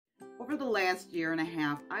Over the last year and a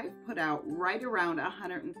half, I've put out right around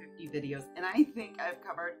 150 videos, and I think I've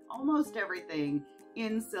covered almost everything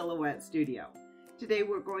in Silhouette Studio. Today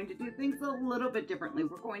we're going to do things a little bit differently.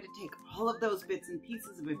 We're going to take all of those bits and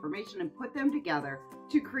pieces of information and put them together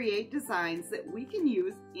to create designs that we can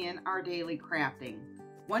use in our daily crafting.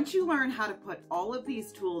 Once you learn how to put all of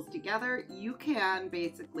these tools together, you can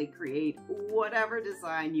basically create whatever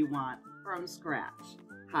design you want from scratch.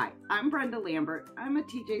 Hi, I'm Brenda Lambert. I'm a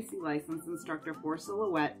TJC licensed instructor for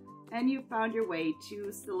Silhouette, and you've found your way to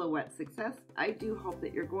Silhouette Success. I do hope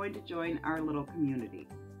that you're going to join our little community.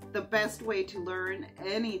 The best way to learn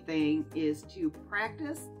anything is to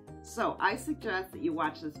practice, so I suggest that you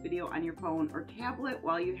watch this video on your phone or tablet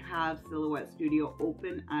while you have Silhouette Studio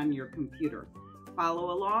open on your computer. Follow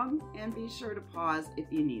along and be sure to pause if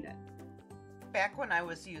you need it. Back when I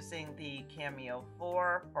was using the Cameo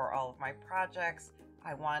 4 for all of my projects,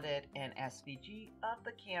 I wanted an SVG of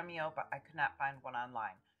the Cameo, but I could not find one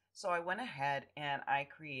online. So I went ahead and I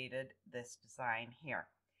created this design here.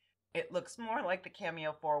 It looks more like the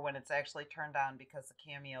Cameo 4 when it's actually turned on because the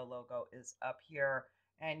Cameo logo is up here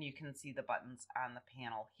and you can see the buttons on the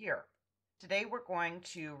panel here. Today we're going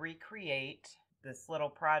to recreate this little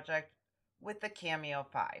project with the Cameo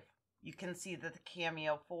 5. You can see that the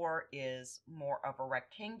Cameo 4 is more of a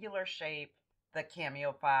rectangular shape. The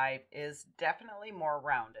Cameo 5 is definitely more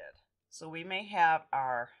rounded. So we may have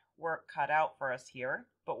our work cut out for us here,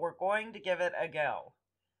 but we're going to give it a go.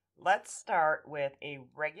 Let's start with a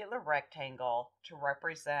regular rectangle to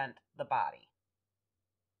represent the body.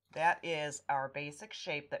 That is our basic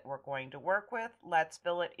shape that we're going to work with. Let's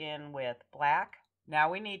fill it in with black. Now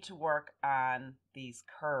we need to work on these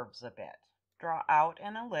curves a bit. Draw out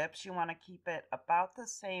an ellipse. You want to keep it about the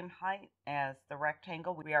same height as the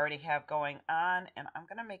rectangle we already have going on, and I'm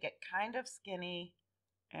going to make it kind of skinny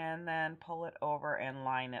and then pull it over and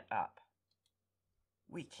line it up.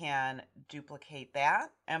 We can duplicate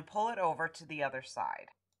that and pull it over to the other side.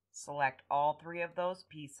 Select all three of those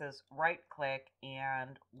pieces, right click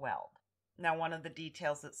and weld. Now one of the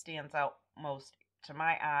details that stands out most to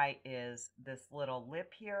my eye is this little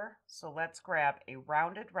lip here. So let's grab a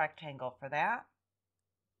rounded rectangle for that.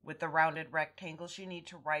 With the rounded rectangles, you need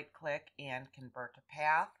to right click and convert to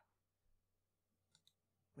path.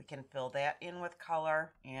 We can fill that in with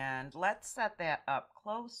color, and let's set that up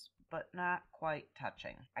close but not quite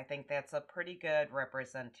touching. I think that's a pretty good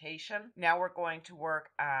representation. Now we're going to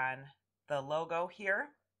work on the logo here.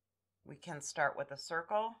 We can start with a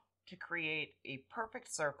circle. To create a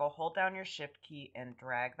perfect circle, hold down your shift key and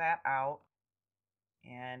drag that out.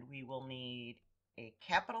 And we will need a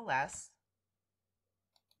capital S.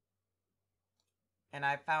 And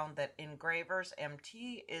I found that Engravers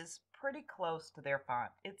MT is pretty close to their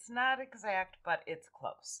font. It's not exact, but it's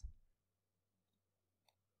close.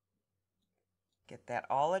 Get that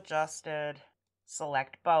all adjusted.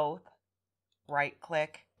 Select both, right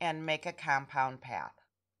click, and make a compound path.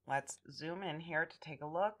 Let's zoom in here to take a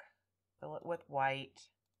look. Fill it with white.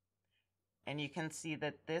 And you can see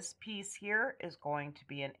that this piece here is going to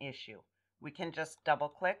be an issue. We can just double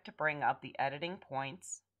click to bring up the editing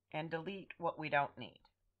points and delete what we don't need.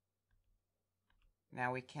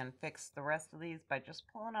 Now we can fix the rest of these by just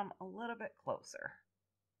pulling them a little bit closer.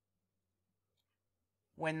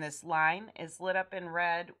 When this line is lit up in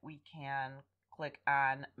red, we can click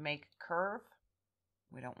on Make Curve.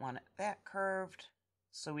 We don't want it that curved,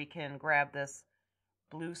 so we can grab this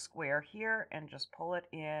blue square here and just pull it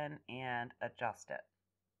in and adjust it.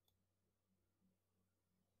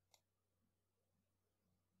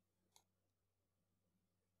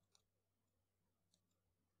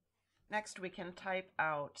 Next we can type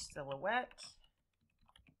out Silhouette,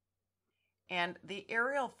 and the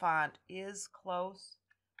Arial font is close,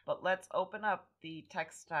 but let's open up the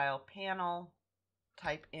textile panel,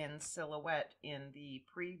 type in Silhouette in the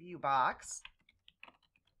preview box.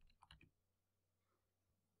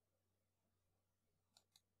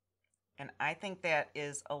 And I think that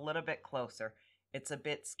is a little bit closer. It's a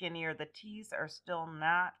bit skinnier. The T's are still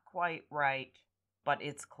not quite right, but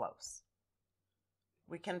it's close.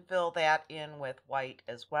 We can fill that in with white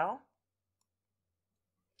as well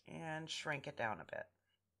and shrink it down a bit.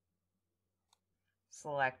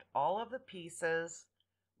 Select all of the pieces.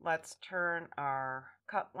 Let's turn our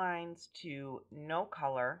cut lines to no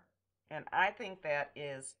color, and I think that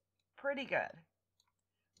is pretty good.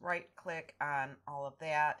 Right click on all of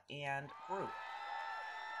that and group.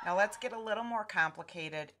 Now let's get a little more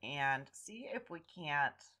complicated and see if we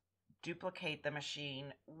can't duplicate the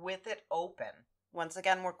machine with it open. Once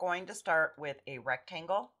again, we're going to start with a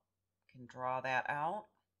rectangle. You can draw that out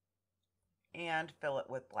and fill it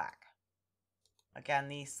with black. Again,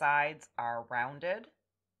 these sides are rounded.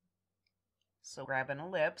 So grab an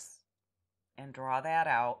ellipse and draw that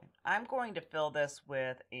out. I'm going to fill this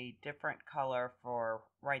with a different color for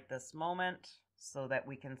right this moment so that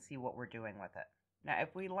we can see what we're doing with it. Now,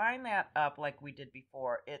 if we line that up like we did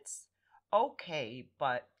before, it's okay,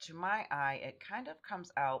 but to my eye, it kind of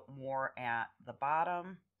comes out more at the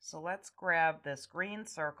bottom. So let's grab this green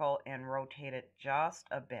circle and rotate it just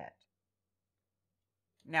a bit.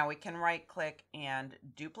 Now we can right click and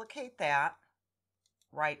duplicate that,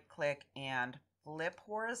 right click and flip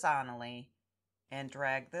horizontally and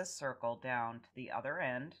drag this circle down to the other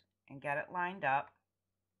end and get it lined up.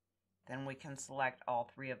 Then we can select all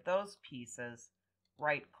three of those pieces,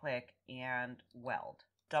 right click and weld.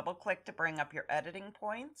 Double click to bring up your editing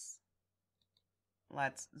points.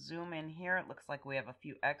 Let's zoom in here. It looks like we have a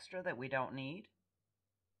few extra that we don't need.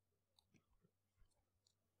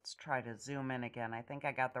 Let's try to zoom in again. I think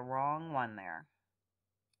I got the wrong one there.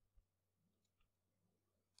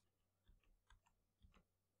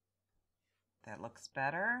 That looks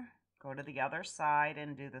better. Go to the other side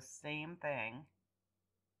and do the same thing.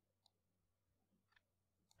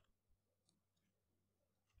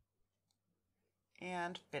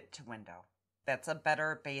 And fit to window. That's a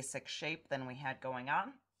better basic shape than we had going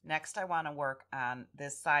on. Next, I want to work on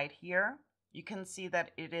this side here. You can see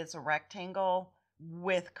that it is a rectangle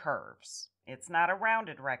with curves. It's not a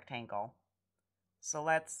rounded rectangle. So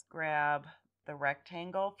let's grab the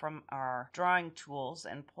rectangle from our drawing tools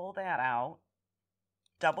and pull that out.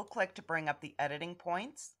 Double click to bring up the editing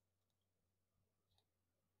points.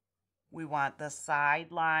 We want the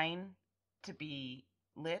side line to be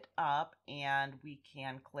lit up, and we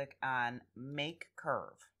can click on Make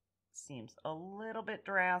Curve. Seems a little bit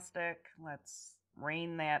drastic. Let's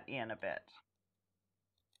rein that in a bit.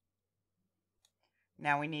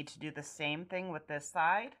 Now we need to do the same thing with this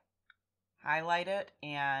side. Highlight it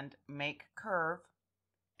and Make Curve,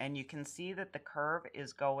 and you can see that the curve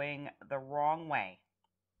is going the wrong way.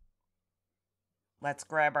 Let's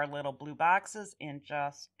grab our little blue boxes and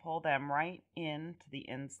just pull them right into the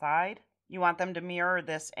inside. You want them to mirror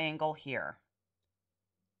this angle here.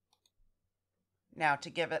 Now to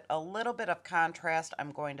give it a little bit of contrast,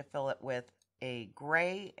 I'm going to fill it with a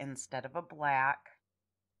gray instead of a black.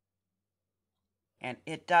 And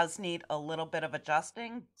it does need a little bit of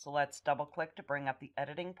adjusting, so let's double click to bring up the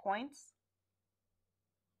editing points.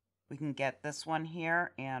 We can get this one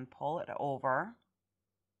here and pull it over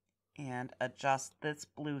and adjust this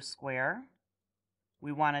blue square.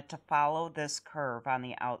 We want it to follow this curve on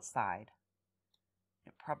the outside.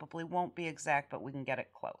 It probably won't be exact, but we can get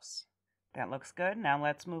it close. That looks good. Now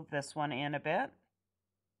let's move this one in a bit.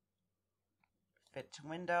 Fit to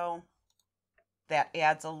window. That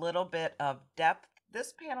adds a little bit of depth.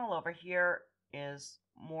 This panel over here is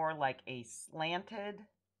more like a slanted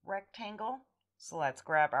rectangle. So let's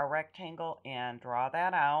grab our rectangle and draw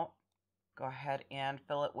that out. Go ahead and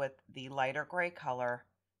fill it with the lighter gray color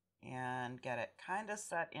and get it kind of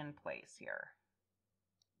set in place here.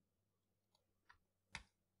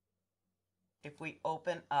 If we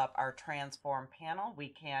open up our transform panel, we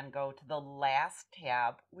can go to the last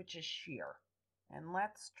tab, which is shear. And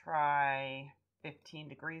let's try 15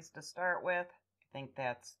 degrees to start with. I think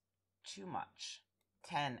that's too much.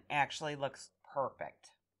 10 actually looks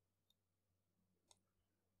perfect.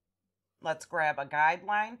 Let's grab a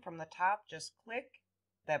guideline from the top. Just click.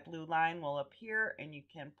 That blue line will appear and you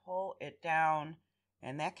can pull it down,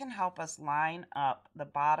 and that can help us line up the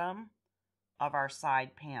bottom of our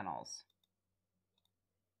side panels.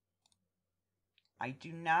 I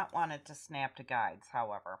do not want it to snap to guides,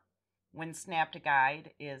 however. When snap to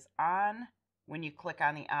guide is on, when you click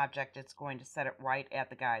on the object, it's going to set it right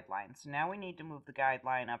at the guideline. So now we need to move the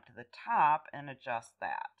guideline up to the top and adjust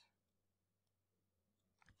that.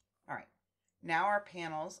 All right, now our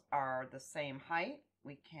panels are the same height.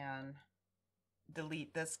 We can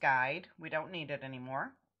delete this guide. We don't need it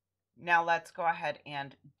anymore. Now let's go ahead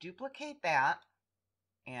and duplicate that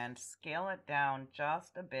and scale it down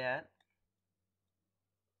just a bit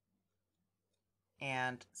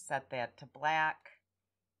and set that to black,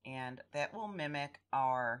 and that will mimic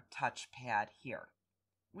our touchpad here.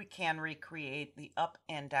 We can recreate the up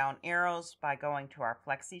and down arrows by going to our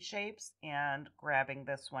Flexi-shapes and grabbing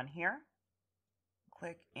this one here.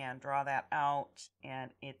 Click and draw that out,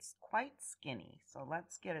 and it's quite skinny. So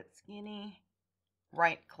let's get it skinny.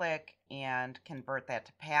 Right click and convert that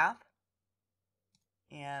to path.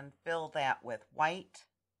 And fill that with white.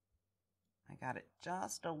 I got it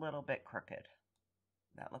just a little bit crooked.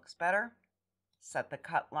 That looks better. Set the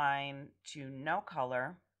cut line to no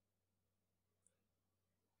color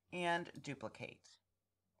and duplicate.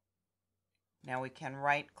 Now we can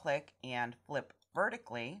right click and flip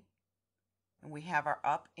vertically, and we have our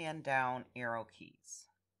up and down arrow keys.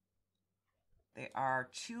 They are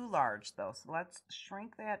too large though, so let's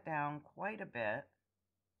shrink that down quite a bit.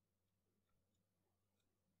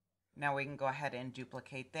 Now we can go ahead and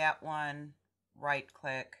duplicate that one, right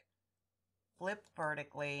click, flip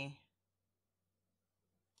vertically,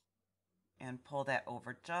 and pull that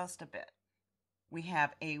over just a bit. We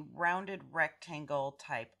have a rounded rectangle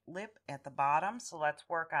type lip at the bottom, so let's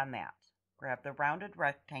work on that. Grab the rounded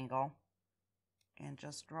rectangle and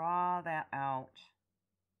just draw that out.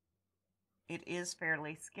 It is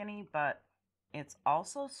fairly skinny, but it's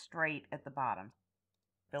also straight at the bottom.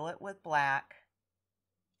 Fill it with black,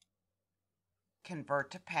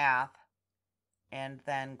 convert to path, and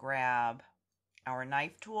then grab our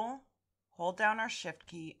knife tool, hold down our shift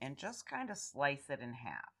key, and just kind of slice it in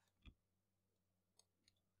half.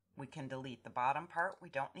 We can delete the bottom part, we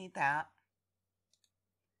don't need that.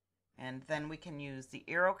 And then we can use the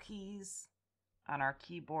arrow keys on our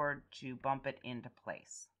keyboard to bump it into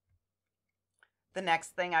place. The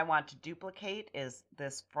next thing I want to duplicate is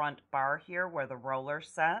this front bar here where the roller's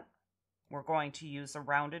set. We're going to use a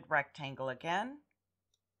rounded rectangle again.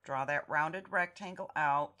 Draw that rounded rectangle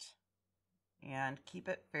out and keep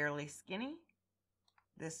it fairly skinny.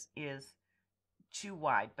 This is too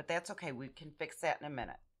wide, but that's okay. We can fix that in a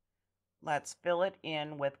minute. Let's fill it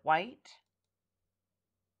in with white.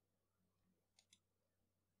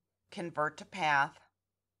 Convert to path.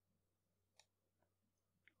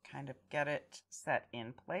 Kind of get it set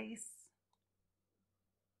in place.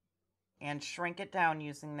 And shrink it down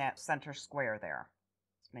using that center square there.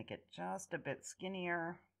 Let's make it just a bit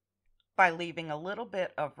skinnier. By leaving a little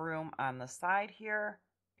bit of room on the side here,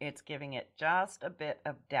 it's giving it just a bit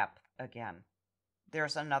of depth again.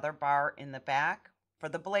 There's another bar in the back for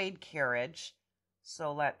the blade carriage.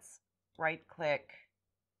 So let's right click,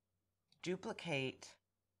 duplicate,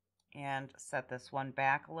 and set this one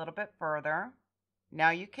back a little bit further.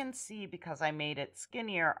 Now you can see, because I made it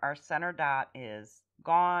skinnier, our center dot is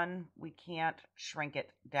gone. We can't shrink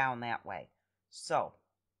it down that way. So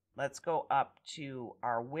let's go up to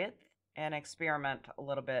our width and experiment a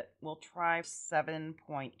little bit. We'll try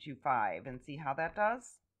 7.25 and see how that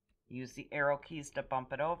does. Use the arrow keys to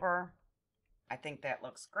bump it over. I think that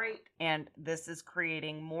looks great. And this is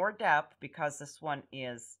creating more depth because this one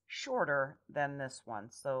is shorter than this one.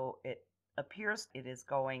 So it appears it is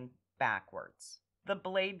going backwards. The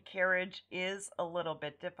blade carriage is a little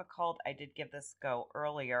bit difficult. I did give this a go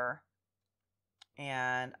earlier.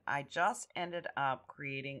 And I just ended up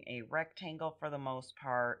creating a rectangle for the most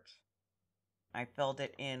part. I filled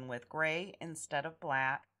it in with gray instead of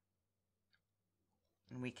black.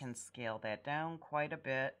 And we can scale that down quite a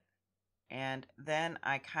bit. And then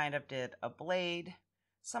I kind of did a blade.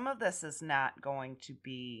 Some of this is not going to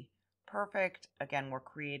be perfect. Again, we're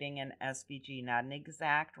creating an SVG, not an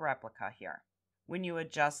exact replica here. When you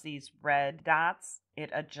adjust these red dots, it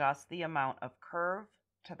adjusts the amount of curve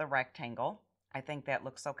to the rectangle. I think that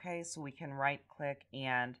looks okay, so we can right click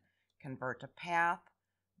and convert to path.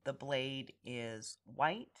 The blade is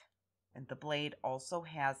white, and the blade also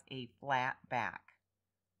has a flat back.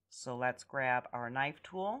 So let's grab our knife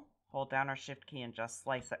tool, hold down our shift key, and just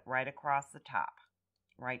slice it right across the top.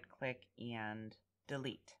 Right click and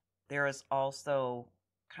delete. There is also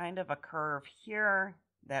kind of a curve here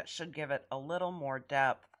that should give it a little more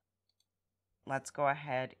depth. Let's go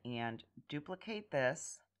ahead and duplicate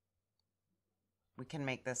this. We can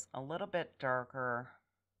make this a little bit darker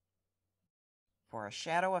for a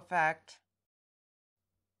shadow effect.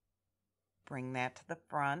 Bring that to the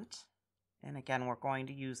front. And again, we're going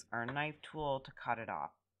to use our knife tool to cut it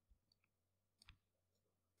off.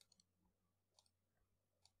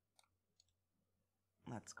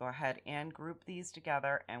 Let's go ahead and group these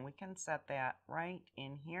together, and we can set that right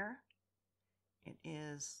in here. It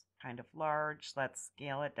is kind of large. Let's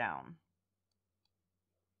scale it down.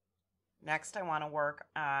 Next, I want to work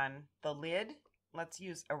on the lid. Let's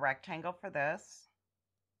use a rectangle for this.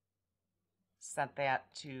 Set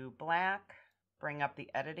that to black. Bring up the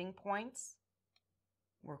editing points.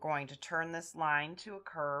 We're going to turn this line to a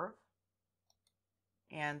curve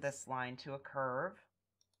and this line to a curve.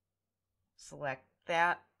 Select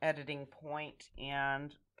that editing point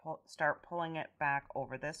and start pulling it back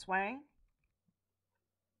over this way.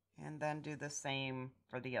 And then do the same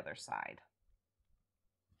for the other side.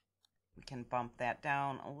 We can bump that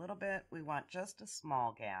down a little bit. We want just a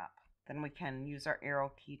small gap. Then we can use our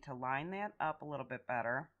arrow key to line that up a little bit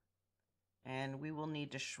better. And we will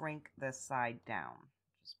need to shrink this side down.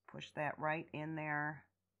 Just push that right in there.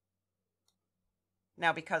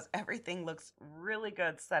 Now, because everything looks really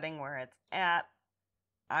good setting where it's at,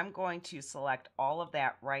 I'm going to select all of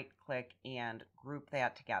that, right click, and group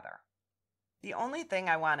that together. The only thing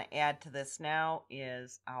I want to add to this now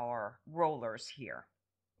is our rollers here.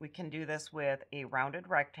 We can do this with a rounded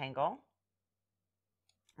rectangle.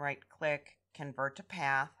 Right click, convert to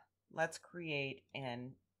path. Let's create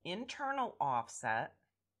an internal offset.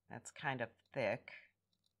 That's kind of thick.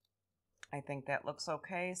 I think that looks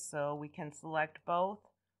okay, so we can select both,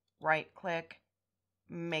 right click,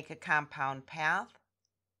 make a compound path,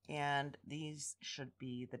 and these should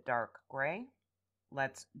be the dark gray.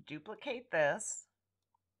 Let's duplicate this,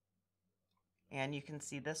 and you can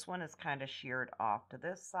see this one is kind of sheared off to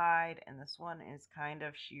this side, and this one is kind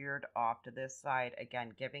of sheared off to this side,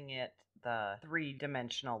 again giving it the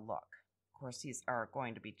three-dimensional look. Of course, these are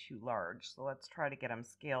going to be too large, so let's try to get them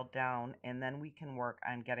scaled down, and then we can work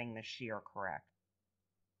on getting the shear correct.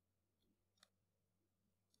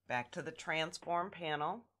 Back to the transform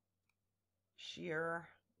panel. Shear,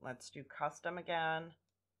 let's do custom again.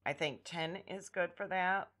 I think 10 is good for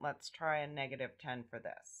that. Let's try a -10 for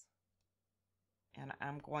this. And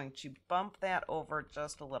I'm going to bump that over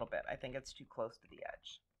just a little bit. I think it's too close to the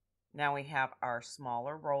edge. Now we have our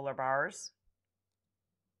smaller roller bars.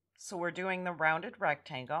 So we're doing the rounded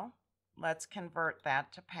rectangle. Let's convert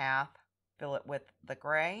that to path, fill it with the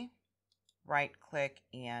gray, right click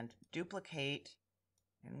and duplicate.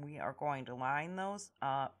 And we are going to line those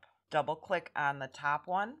up. Double click on the top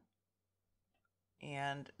one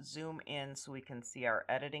and zoom in so we can see our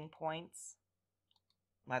editing points.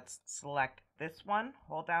 Let's select this one,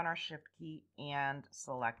 hold down our shift key and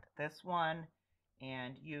select this one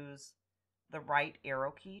and use the right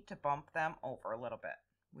arrow key to bump them over a little bit.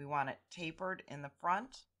 We want it tapered in the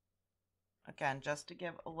front, again, just to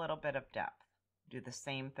give a little bit of depth. Do the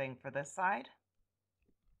same thing for this side.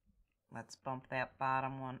 Let's bump that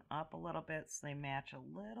bottom one up a little bit so they match a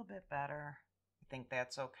little bit better. I think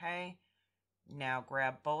that's okay. Now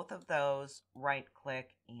grab both of those, right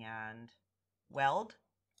click and weld.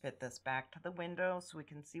 Fit this back to the window so we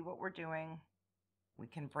can see what we're doing. We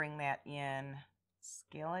can bring that in,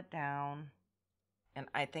 scale it down, and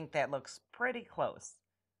I think that looks pretty close.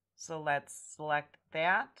 So let's select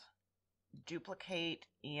that, duplicate,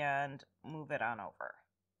 and move it on over.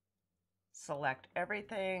 Select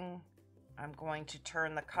everything. I'm going to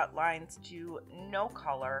turn the cut lines to no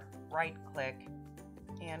color, right click,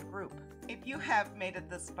 and group. If you have made it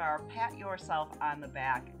this far, pat yourself on the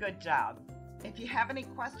back. Good job. If you have any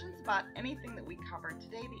questions about anything that we covered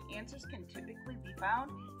today, the answers can typically be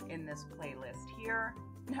found in this playlist here.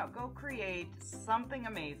 Now go create something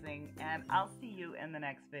amazing, and I'll see you in the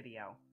next video.